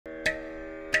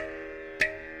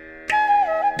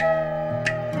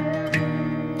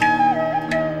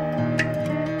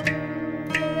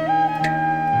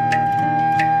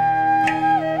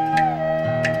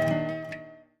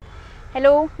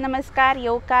नमस्कार,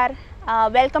 येवकार.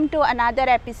 Welcome to another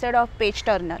episode of page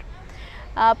Turner.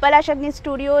 पलाशग्नी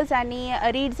studios आणि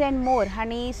रीड्स अँड मोर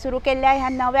हांणी सुरू केल्ल्या ह्या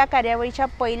नव्या कार्यावळीच्या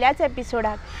पहिल्याच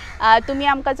एपिसोडाक तुम्ही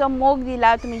आमकां जो मोग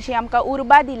दिला, तुम्ही जी आमकां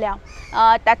उर्बा दिल्या,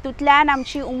 तातूंतल्यान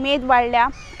आमची उमेद वाडल्या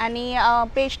आणि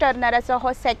पेज टर्नराचो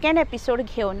हो सेकंड एपिसोड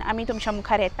घेवन आमी तुमच्या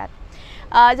मुखार येतात.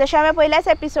 जशें हांवें पयल्याच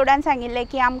एपिसोडान सांगिल्लें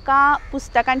की आमकां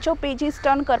पुस्तकांच्यो पेजीस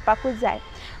टर्न करपाकूच जाय,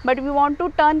 but we want to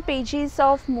turn pages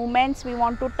of moments, we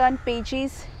want to turn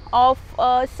pages of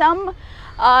some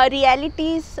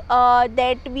realities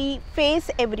that we face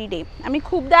every day. आमी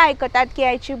खूबदां आयकतात की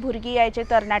आयची भुरगीं, आयचे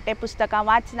तरणाटे पुस्तकां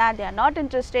वाचना, they are not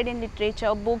interested in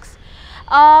literature books,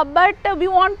 but we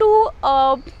want to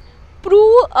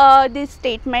prove these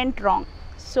statement wrong.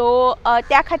 सो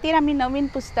त्या खातीर आमी नवीन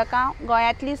पुस्तकां,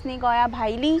 गोंयांतलींच न्ही गोंया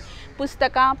भायलीं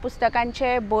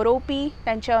पुस्तकांचे बरोवपी,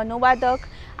 तांचे अनुवादक,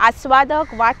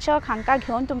 आस्वादक, वाचक हांकां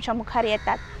घेवन तुमच्या मुखार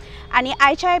येतात. आनी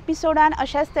आयच्या एपिसोडान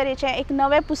अशाच तरेचें एक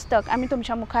नवें पुस्तक आमी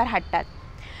तुमच्या मुखार हाडटात.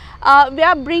 We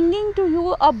are bringing to you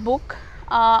a book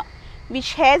which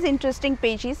has interesting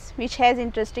pages, which has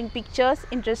interesting pictures,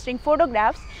 interesting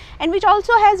photographs, and which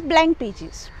also has blank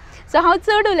pages. सो हांव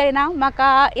चड उलयना, म्हाका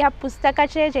ह्या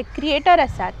पुस्तकाचे जे क्रिएटर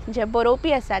आसात, जे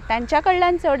बरोवपी आसात, तांच्या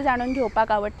कडल्यान चड जाणून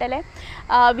घेवपाक आवडटलें.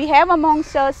 वी हॅव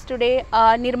अमॉंग्स्ट अस टुडे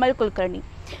निर्मल कुलकर्णी.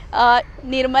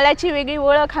 निर्मलाची वेगळी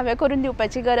वळख हांवें करून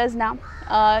दिवपाची गरज ना.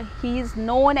 He is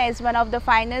known as one of the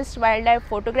finest wild life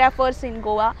photographers in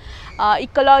Goa,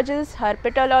 ecologist,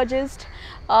 herpetologist,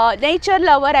 nature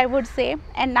lover I would say,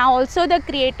 and now also the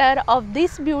creator of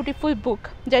this beautiful book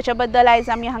ज्याच्या बद्दल आयज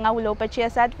आमी हांगा उलोवपाची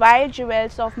आसात, wild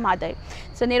ज्युवेल्स of Mhadei.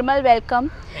 So Nirmal, welcome.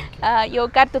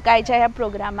 येवकार तुका आयच्या ह्या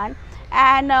प्रोग्रामान.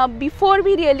 And before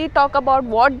we really talk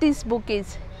about what this book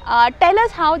is, tell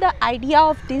us how the idea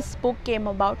of this book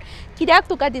came about. कित्याक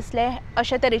तुका दिसलें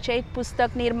अशे तरेचें एक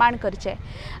पुस्तक निर्माण करचें?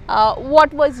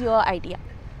 What was your idea?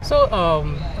 सो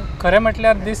खरें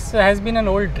म्हटल्यार दीस has been an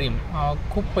old dream.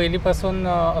 खूब पयलीं पासून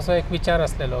असो एक विचार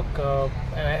आसलेलो.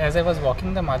 As I was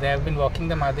walking the Mhadei, I have been walking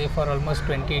the Mhadei for almost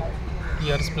 20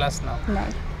 years plus नाव.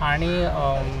 आनी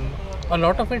a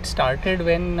lot of it started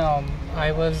when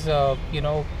I was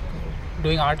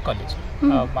doing art college.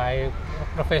 My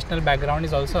professional background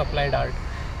is also applied art.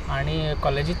 आनी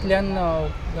कॉलेजींतल्यान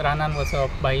रानान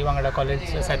वचप, by वांगडा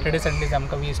college Saturday Sundays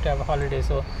आमकां we used to have holiday,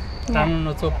 सो रानान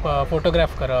वचप,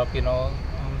 photograph करप,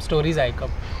 stories आयकप.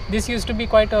 दीस use to be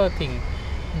quiet a thing.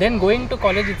 Then going to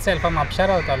college itself, हांव म्हापशां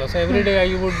रावतालो, so every day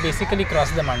you would basically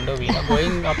cross the Mandovi,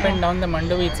 going up and down the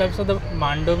Mandovi itself. So the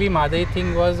Mandovi Mhadei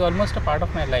thing was almost a part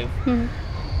of my life.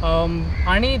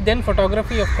 आनी then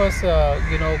photography of course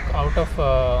out of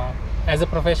as a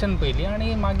profession पयलीं,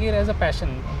 आनी मागीर as a passion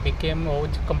became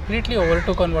completely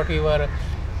ओवरटूक on what we were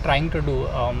trying to do.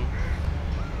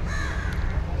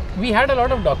 We had a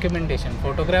lot of documentation,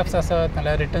 photographs asat,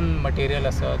 nalla written material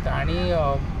asat, आणि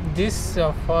this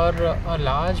for a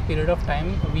large period of time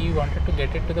we wanted to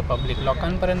get it to the public,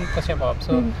 लोकांपर्यंत कशें पावप.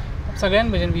 सो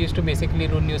सगळ्यान भशेन we used to basically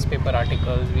do newspaper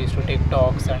articles, we used to take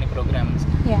talks आणि programs.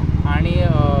 आणि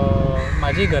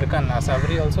माझी घरकान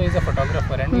सावरी also is a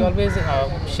photographer, and we always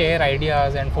share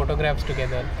ideas and photographs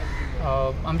together.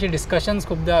 आमची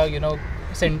discussions खूपदा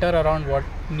center around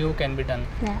what new can be done.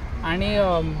 आणि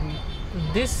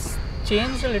this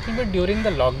changed a little bit during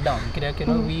the lockdown.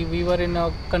 We were in a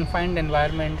confined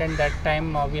environment, and that time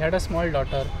we had a small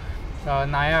daughter.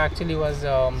 Naya actually was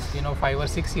 5 or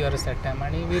 6 years that time,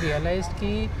 and we realized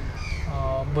ki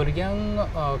भुरग्यांक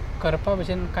करपा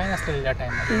भशेन कांय नासलेलें त्या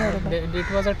टायमार.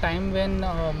 It was a time when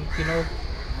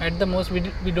at the most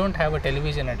we don't have a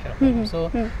television at home, so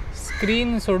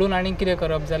screen सोडून आनी कितें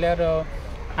करप जाल्यार.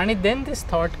 And then this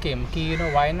thought came ki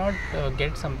why not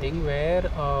get something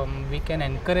where we can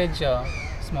encourage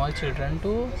small children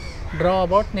to draw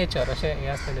about nature अशें हें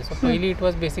आसलेलें. सो पयलीं it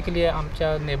was basically आमच्या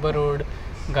नेबरहूड,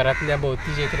 घरांतल्या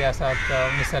भोंवती जे कितें आसात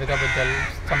निसर्गा बद्दल,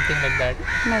 something like that.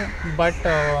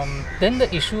 But then the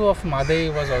issue of Mhadei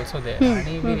was also there,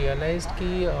 आनी वी रियलायज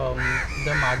की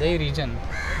the Mhadei region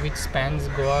which spans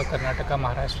Goa, Karnataka,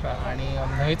 Maharashtra, आनी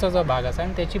न्हंयचो जो भाग आसा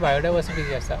आनी तेची बायोडायवर्सिटी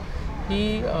जी आसा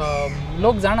ही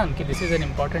लोक जाणान की this is an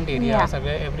important area,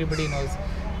 सगळे everybody knows,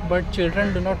 but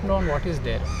children do not know what is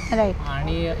there.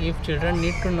 आणि if children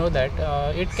need to know that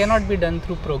it cannot be done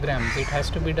through programmes, it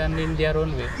has to be done in their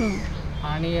own way.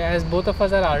 आणि as both of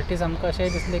us are artist, आमकां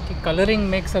अशें दिसलें की colouring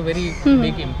makes a very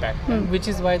बीग impact, which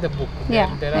is why the book.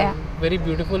 There are very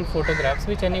beautiful photographs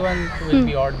which any one we'll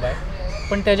be odd bye,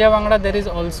 पण तेज्या वांगडा there is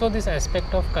also these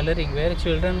aspect of colouring where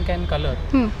children can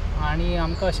colour. आणि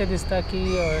आमकां अशें दिसता की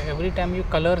every time you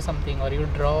colour something or you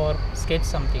draw or sketch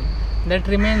something, that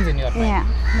remains in your mind.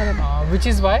 Yeah, Which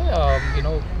is why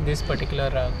this particular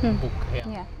book.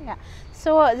 Yeah.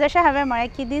 So जशें हांवें म्हळें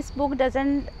की this book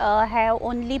doesn't have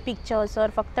only pictures or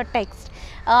फक्त text,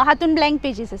 हातून blank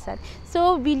pages आसात.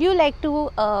 So we'll you like to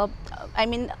I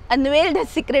mean unveil the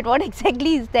secret what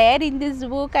exactly is there in this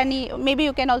book, and maybe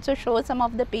you can also show some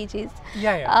of the pages.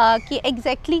 की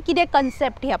exactly कितें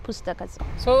concept ह्या पुस्तकाचो.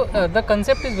 So the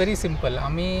concept is very simple.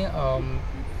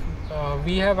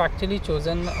 We have actually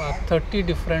chosen 30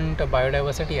 different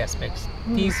biodiversity aspects.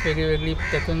 30 वेगळी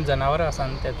तेतून जनावरां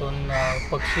आसात, तेतून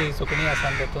पक्षी सुकणी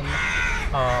आसात, तेतून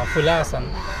फुलां आसात,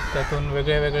 तेतून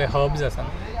वेगळे हर्ब्स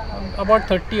आसात. About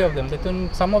 30 of them. तेतून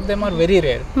some of them are very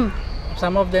rare.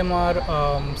 Some of them are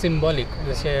symbolic.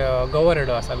 जशे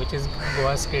गवरेडो आसा, which is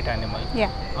Goa's state animal.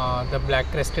 The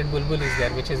black crested bulbul is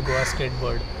there, which is Goa's state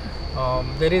bird.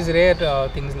 There is rare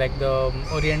things like the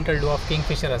oriental dwarf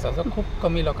kingfisher asa, so खूप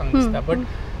कमी लोकांक दिसता, but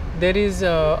there is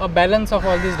a balance of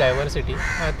all this diversity.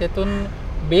 तेतून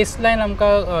baseline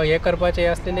आमकां हे करपाचें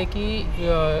आसलेलें की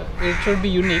it should be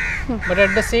unique, but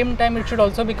at the same time it should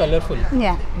also be colorful.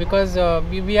 Because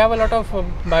we have a lot of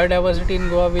biodiversity in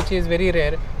Goa which is very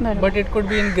rare, but it could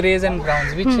be in greys and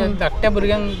browns, which धाकट्या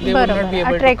भुरग्यांक they will not be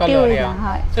able to color.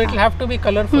 So it will have to be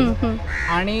colorful.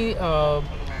 आणि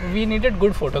we needed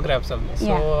good photographs of this.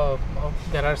 So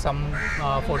there are some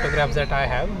photographs that I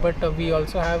have, but we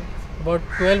also have about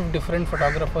 12 different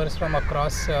photographers from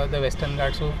across the Western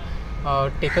Ghats who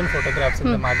taken photographs in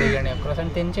the Mhadei and across,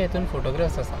 and तेंचे हितून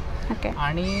photographs आसा.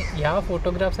 आणि ह्या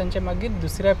photographsचे मागीर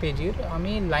दुसऱ्या पेजीर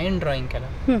आमी line drawing केला,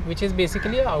 which is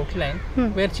basically an outline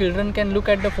where children can look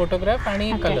at the photograph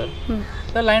and color.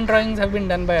 The line drawings have been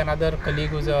done by another colleague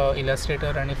who's a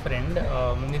illustrator and a friend,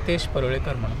 Nitesh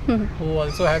Parolekar म्हणून, who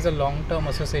also has a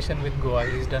long-term association with Goa.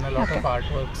 He's done a lot of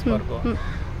artworks for Goa.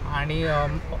 आणि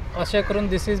अशें करून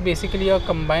this is basically a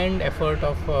combined effort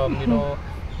of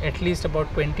at least about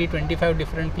 20-25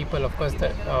 different people. Of course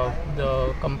the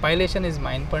compilation is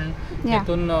mine, पण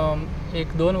तितून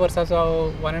एक 2 वर्साचो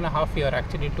 1.5 year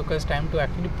actually it took us time to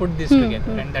actually put this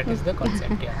together, and that is the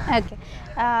concept. Okay.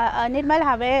 निर्मल,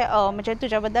 हांवें म्हणजे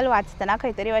तुज्या बद्दल वाचतना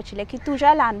खंय तरी वाचिल्लें की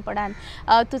तुज्या ल्हानपणान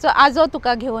तुजो आजो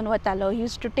तुका घेवन वतालो,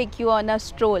 use to take you on a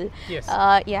stroll.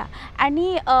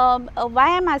 आनी वाय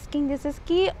I am asking this is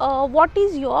की what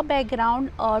is your background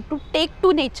to take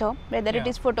to nature, whether it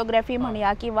is photography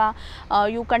म्हणया किंवा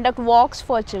you conduct walks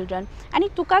for children, आनी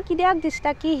तुका कित्याक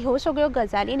दिसता की ह्यो सगळ्यो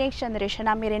गजाली नेक्स्ट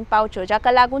जनरेशना मेरेन पावच्यो,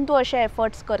 जाका लागून तूं अशे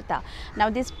एफर्ट्स करता. Now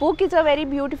this book is a very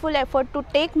beautiful effort to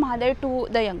take Mhadei to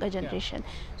the younger generation.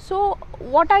 So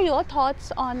what are your thoughts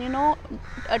on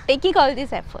taking all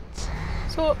these efforts?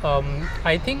 So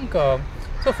I think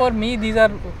so for me these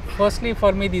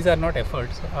are not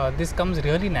efforts. This comes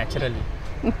really naturally.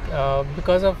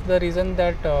 Because of the reason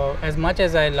that as much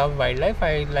as I love wildlife,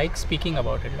 I like speaking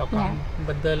about it.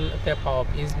 Baddal te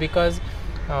pop is because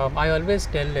I always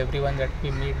tell everyone that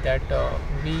we meet that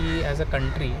we as a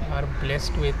country are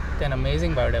blessed with an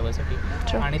amazing biodiversity.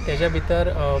 And teja bhitar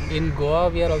in Goa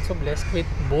we are also blessed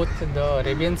with both the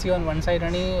Arabian Sea on one side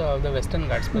and the Western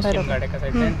Ghats, Paschim Ghat eka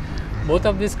side, and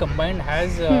both of these combined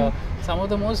has some of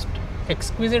the most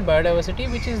exquisite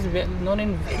biodiversity which is known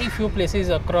in very few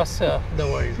places across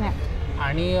the world.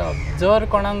 आणि जर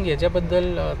कोणाक हेच्या बद्दल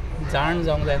जाण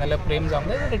जावंक जाय नाल्यार प्रेम जावंक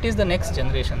जाय, it is the next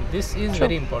generation. This is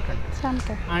very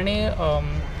important. आणि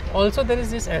also there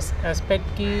is these aspect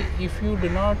की if you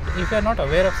are not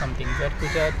aware of something, जर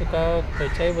तुका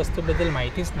खंयच्याय वस्तू बद्दल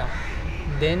म्हायतीच ना,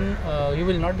 then you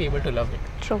will not be able to love it.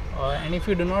 And if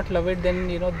you do not love it, then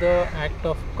the act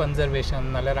of conservation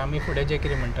nalar ami fude je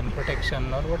kiri म्हणटा protection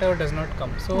or whatever does not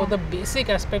come. So the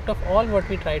basic aspect of all what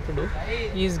we try to do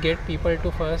is get people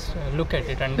to first look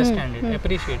at it, understand it,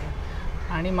 appreciate it,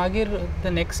 and magir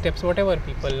the next steps whatever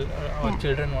people or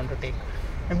children want to take.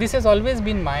 And this has always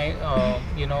been my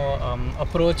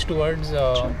approach towards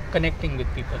connecting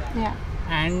with people.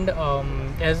 And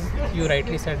as you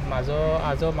rightly said, म्हाजो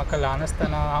आजो म्हाका ल्हान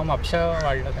आसतना हांव म्हापशा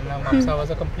वाडलो तेन्ना Mapusa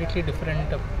was a completely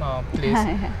different place,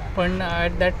 पण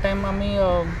eight that time आमी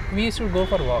we used to go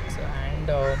for walks, and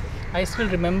I still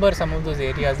remember some of those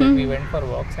areas that we went for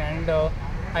walks, and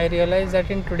I realise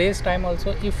that in today's time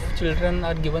also if children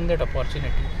are given that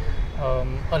opportunity,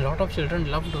 a lot of children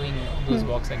love doing those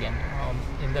walks again.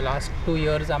 In the last 2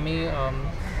 years आमी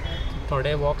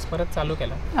थोडे वॉक्स परत चालू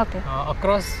केला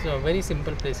across very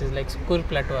simple places लायक school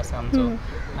plateau आसा आमचो,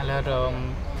 नाल्यार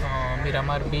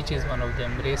मिरामार बीच is one of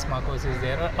them, race Marcos is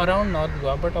there around north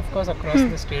Goa, but of course across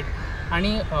the state.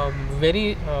 आणि very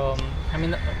I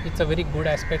mean it's a very good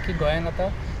aspect की गोंयान आतां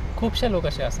खुबशे लोक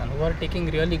असे आसात who are taking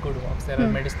really good walks. There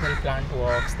are medicinal plant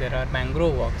walks, there are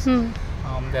मँग्रोव walks,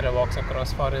 there are walks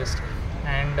across forest,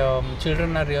 and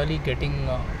children are really getting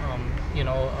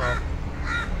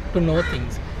to know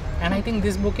things. And I think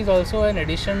this book is also an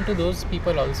addition to those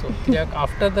people also.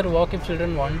 After their work, if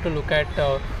children want to look at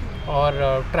or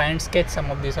try and sketch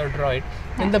some of this or draw it,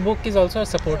 then the book is also a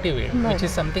supportive aid, which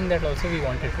is something that also we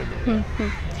wanted to do.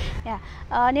 Yeah,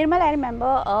 Nirmal, I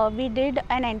remember we did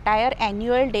an entire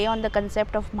annual day on the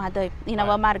concept of Mhadei in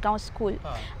our Margaon school.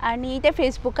 आणि ते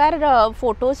फेसबुकार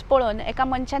photos पळोवन एका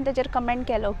मनशान ताचेर comment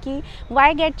केलो की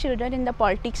वाय gate children in the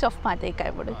politics of Mhadei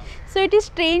काय म्हणून. So it is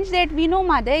strange that we know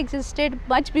Mhadei existed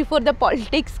much before the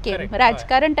politics केम.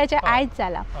 राजकारण ताचें आयज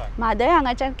जाला. म्हादय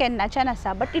हांगाच्यान केन्नाच्यान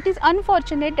आसा, but it is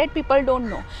unfortunate that people don't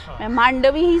know.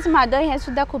 Mandvi his Mhadei हें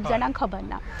सुद्दां खूब जाणांक खबर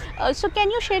ना. So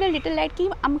can you shade a little light की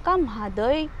आमकां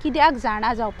म्हादय कित्याक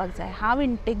जाणा जावपाक जाय, हाव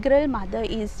integral Mhadei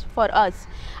is for us,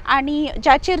 आनी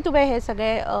जाचेर तुवें हे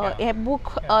सगळे हे बूक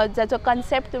जाचो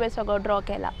कन्सेप्ट तुवें सगळो ड्रॉ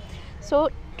केला. सो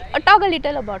talk a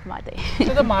little about Mhadei.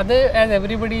 So the Mhadei, as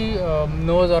everybody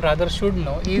knows or rather should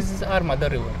know, is our mother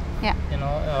river.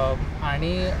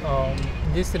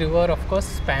 This river of course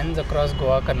spans across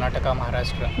Goa, Karnataka,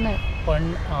 Maharashtra.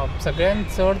 पण सगळ्यांत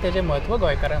चड तेजें म्हत्व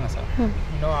गोंयकारांक आसा.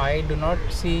 I do not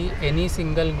see any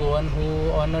single Goan who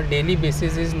on a daily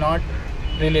basis is not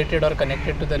related or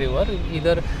connected to the river,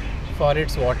 either for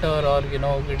its water or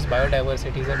its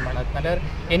biodiversity जर म्हणत नाल्यार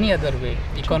any other way,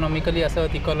 economically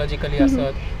आसत, ecologically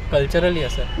आसत, culturally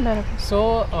आसत. So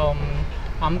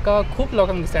आमकां खूब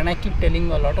लोकांक दिसता, and I keep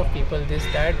telling a lot of people this,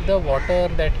 that the water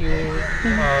that you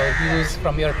use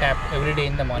from your tap every day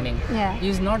in the morning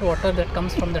is not water that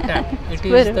comes from the tap. It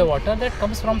is the water that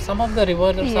comes from some of the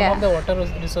rivers or some of the water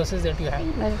resources that you have.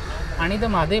 And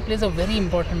the Mhadei plays a very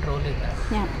important role in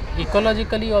that.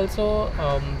 Ecologically also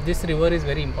this river is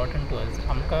very important to us.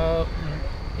 आमकां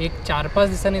एक 4-5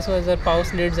 दिसांनी जर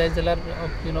पावस late जायत जाल्यार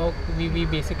we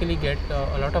basically get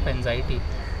a lot of anxiety.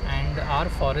 And our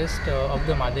forest of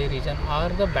the Mhadei region are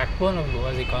the backbone of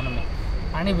Goa's economy,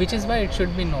 and which is why it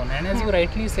should be known. And as you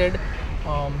rightly said,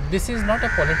 this is not a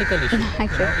political issue.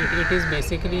 It is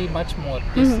basically much more.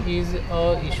 This is a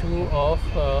issue of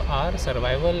our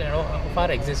survival, of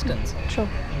our existence.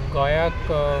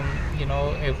 गोंयाक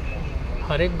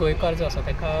हर एक गोंयकार जो आसा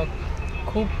ताका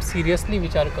खूब seriously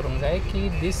विचार करूंक जाय की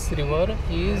this river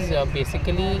is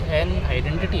basically an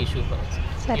identity issue for us.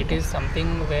 It is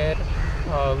something where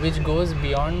which goes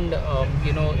beyond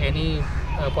any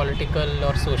political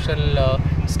or social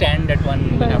stand that one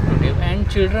will have to give, and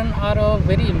children are a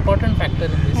very important factor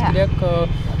in this.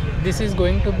 This is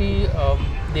going to be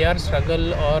their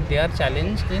struggle or their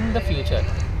challenge in the future.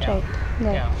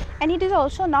 And it is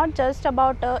also not just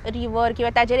about a river किंवा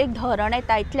ताजेर एक धरण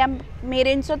येता इतल्या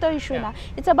मेरेनचो तो issue ना.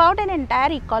 It's about an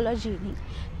entire ecology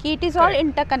कि it is all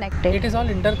interconnected. It is all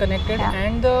interconnected,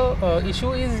 and the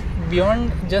issue is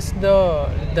beyond just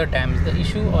the dams. The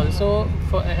issue also,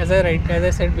 as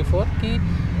I said before, ki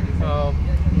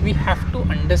we have to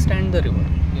understand the river.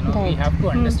 We have to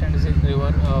understand this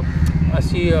river.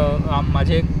 अशी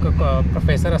माझे एक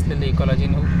professor असलेले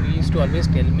इकॉलॉजीन who used to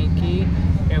always tell me ki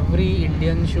every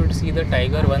Indian should see the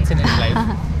tiger once in his life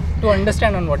to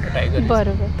understand on what a tiger is.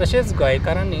 तसेच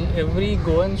गोंयकारांनी every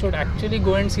Goan should actually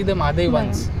go and see the Mhadei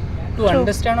once to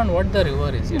understand on what the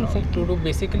river is, to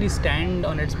basically stand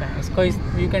on its banks, because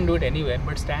you can do it anywhere,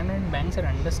 but stand on its banks and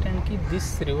understand ki this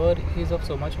river is of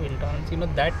so much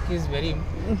importance. That is very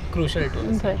crucial to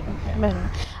us.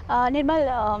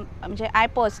 Nirmal, I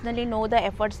personally know the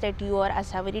efforts that your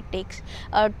Asaviri takes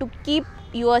to keep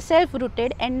yourself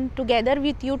rooted and together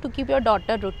with you to keep your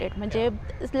daughter rooted. म्हणजे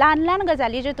ल्हान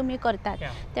गजाली जे तुम्ही करतात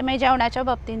ते मागीर जेवणाच्या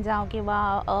बाबतीन जावं किंवा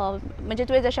म्हणजे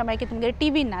तुवें जशें म्हळें की तुमगेर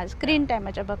टीव्ही ना, स्क्रीन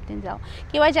टायमाच्या बाबतीन जावं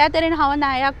किंवा ज्या तरेन हांव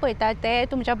नायाक पळयता ते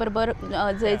तुमच्या बरोबर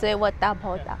जंय जंय वता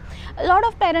भोंवता. लॉट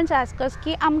ऑफ पेरंट्स आस्क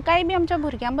की आमकांय बी आमच्या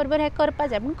भुरग्यां बरोबर हें करपा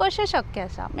जाय, पूण कशें शक्य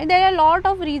आसा? मागीर there are lot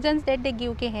of reasons that they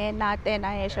give की हें ना तें ना,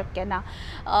 हें शक्य ना,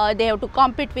 they have to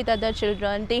compete with other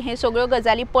children, ते हे सगळ्यो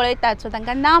गजाली पळयतात सो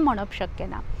तांकां ना म्हणप शक्य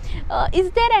ना. Is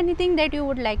there anything that you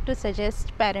would like to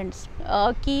suggest parents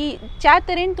की ज्या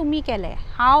तरेन तुमी केलें,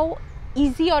 हाव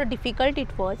easy or difficult it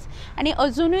was, आनी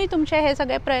अजुनूय तुमचे हे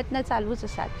सगळे प्रयत्न चालूच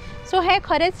आसात, सो हे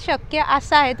खरेंच शक्य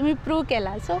आसा हें तुमी प्रूव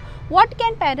केलां. So what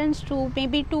can parents do may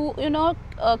be to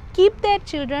keep their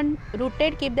children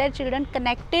rooted, keep their children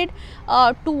connected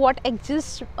to what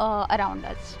exists around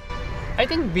us? I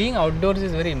think being outdoors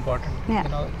is very important.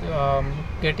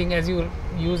 Getting, as you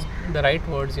use the right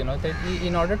words, that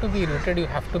in order to be rooted you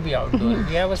have to be outdoors.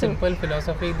 We have a simple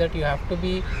philosophy that you have to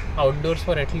be outdoors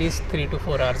for at least 3 to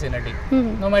 4 hours in a day,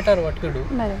 no matter what you do.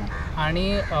 And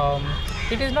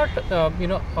it is not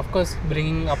of course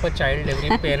bringing up a child,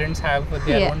 every parents have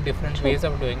their Yeah, own different true. ways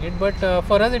of doing it, but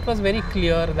for us it was very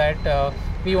clear that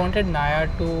we wanted Naya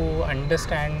to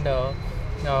understand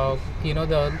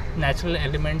the natural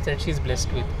elements that she's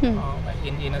blessed with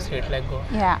in a state like Goa.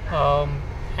 Yeah.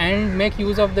 And make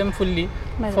use of them fully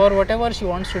Barabar. for whatever she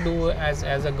wants to do as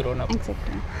a grown up.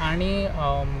 Exactly. And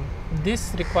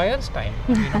this requires time.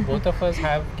 Both of us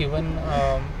have given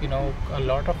a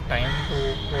lot of time to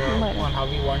Barabar. on how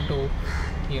we want to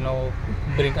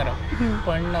bring her up.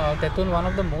 पण त्यातून one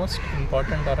of the most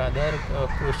important or other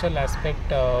crucial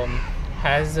aspect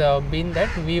has been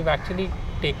that we've actually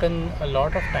taken a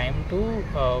lot of time to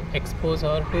expose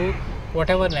her to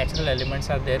whatever natural elements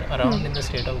are there around in the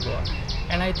state of Goa.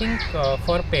 And I think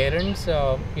for parents,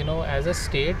 as a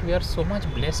state, we are so much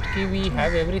blessed that we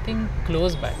have everything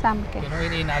close by.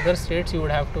 सामकें. In other states, you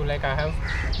would have to, like, I have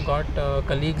got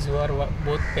colleagues who are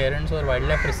both parents or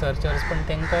wildlife researchers, पण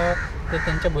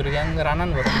त्यांच्या भुरग्यांक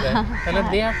रानान व्हरूंक जाय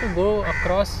जाल्यार they have to go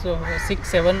across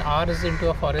 6-7 hours into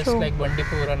a forest True. like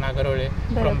Bandipur or Nagarole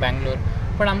बरोबर. from Bangalore.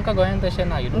 पण आमकां गोंयांत तशें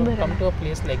ना, बरोबर. come to a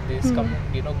place like this, come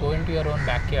go into your own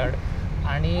backyard,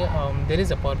 and there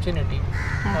is opportunity.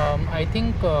 I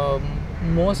think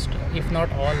most, if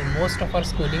not all, most of our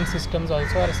schooling systems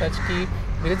also are such that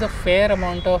there is a fair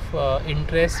amount of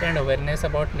interest and awareness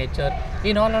about nature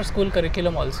in all our school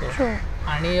curriculum also. True.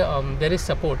 And there is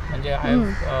support. I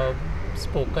have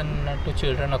spoken to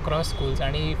children across schools,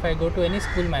 and if I go to any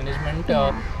school management,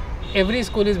 every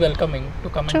school is welcoming to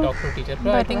come True. and talk to teacher.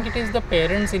 But I think it is the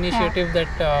parents' initiative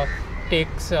that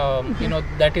takes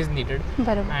that is needed,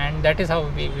 बरोबर. and that is how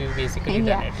we basically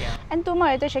done it. Yeah. आनी तूं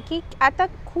म्हळें तशें की आतां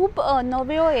खूब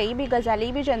नव्यो हेय B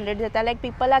गजाली बी जनरेट जाता, लायक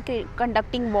पीपल आर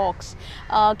कंडक्टींग वॉक्स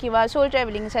किंवा सोल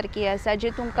ट्रॅवलिंग सारकी आसा जी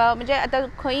तुमकां म्हणजे आतां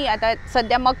खंय आतां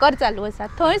सद्या मकर चालू आसा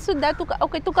थंय सुद्दां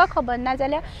तुका खबर ना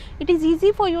जाल्यार it is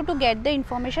easy for you to get the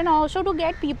information, also to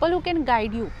get people who can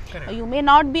guide you. Correct. You may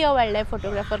not be a wild life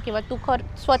photographer किंवा तूं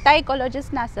स्वता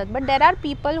इकॉलॉजिस्ट नासत, but there are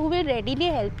people who we'll readily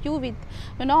help you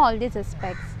with all these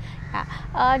aspects.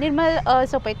 निर्मल,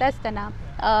 सोपयता आसतना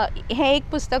हें एक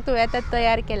पुस्तक तुवें आतां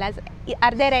तयार केलां.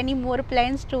 Are there any more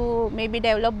plans to may be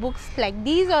develop books like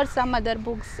these or some other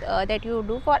books that you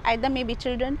do for either may be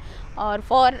children और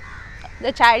for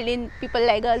the child in people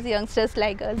like us, youngsters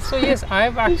like us? So yes,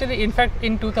 I've actually, in fact,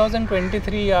 in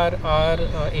 2023, our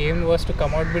aim was to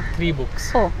come out with 3 books.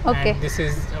 Oh, okay. And this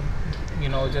is,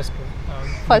 just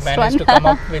First managed one. to come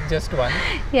up with just one.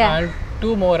 Yeah. And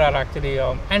 2 more are actually,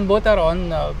 and both are on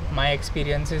my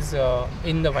experiences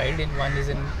in the wild. One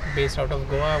is based out of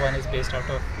Goa, one is based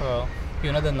out of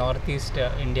the northeast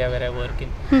India where I work in.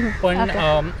 But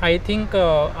Okay. I think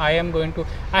I am going to.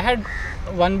 I had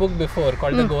one book before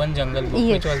called the Goan Jungle book,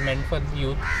 Yes. which was meant for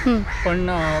youth. पण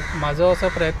माझा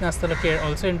असा प्रयत्न असतो की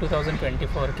also in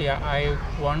 2024 की I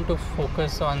want to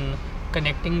focus on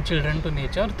connecting children to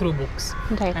nature through books.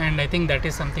 Right. And I think that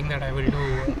is something that I will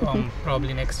do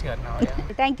probably next year now.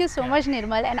 Yeah. Thank you so much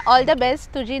Nirmal, and all the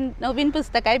best. तुजी नवीन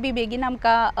पुस्तकाय B बेगीन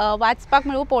आमकां वाचपाक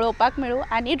मेळू, पळोवपाक मेळू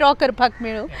आनी draw करपाक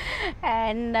मेळू.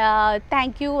 And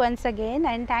thank you once again,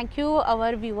 and thank you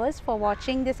our viewers for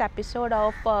watching these episode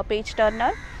of page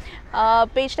Turner.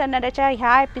 Page टर्नराच्या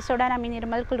ह्या एपिसोडान आमी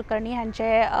निर्मल कुलकर्णी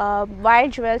हांचे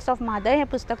वायल्ड ज्युवेल्स ऑफ म्हादय हें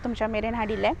पुस्तक तुमच्या मेरेन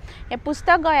हाडिल्लें. हें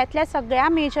पुस्तक गोंयांतल्या सगळ्या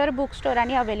मेजर बुक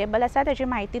स्टोरांनी अवेलेबल आसा. ताची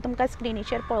म्हायती तुमकां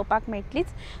स्क्रिनीचेर पळोवपाक मेळटलीच.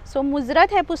 सो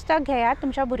मुजरत हें पुस्तक घेयात,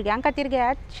 तुमच्या भुरग्यां खातीर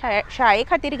घेयात, शाळे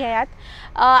खातीर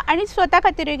घेयात आनी स्वता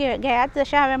खातीरूय घेयात.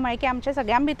 जशें हांवें म्हळें की आमच्या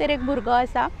सगळ्यां भितर एक भुरगो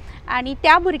आसा आनी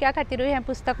त्या भुरग्या खातीरूय हें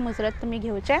पुस्तक मुजरत तुमी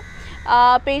घेवचें.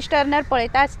 पेज टर्नर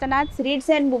पळयता आसतनाच रीड्स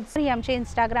एंड बुक्स ही आमची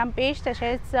इंस्टाग्राम पेज,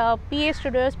 तशेंच PA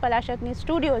स्टुडियोज, पलाशकनी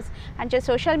स्टुडियोज हांचे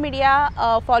सोशल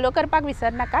मिडिया फॉलो करपाक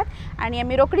विसर नाकात. आनी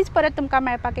आमी रोखडीच परत तुमकां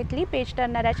मेळपाक येतली पेज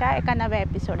टर्नराच्या एका नव्या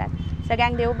एपिसोडात.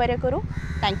 सगळ्यांक देव बरें करूं.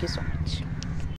 Thank you so much.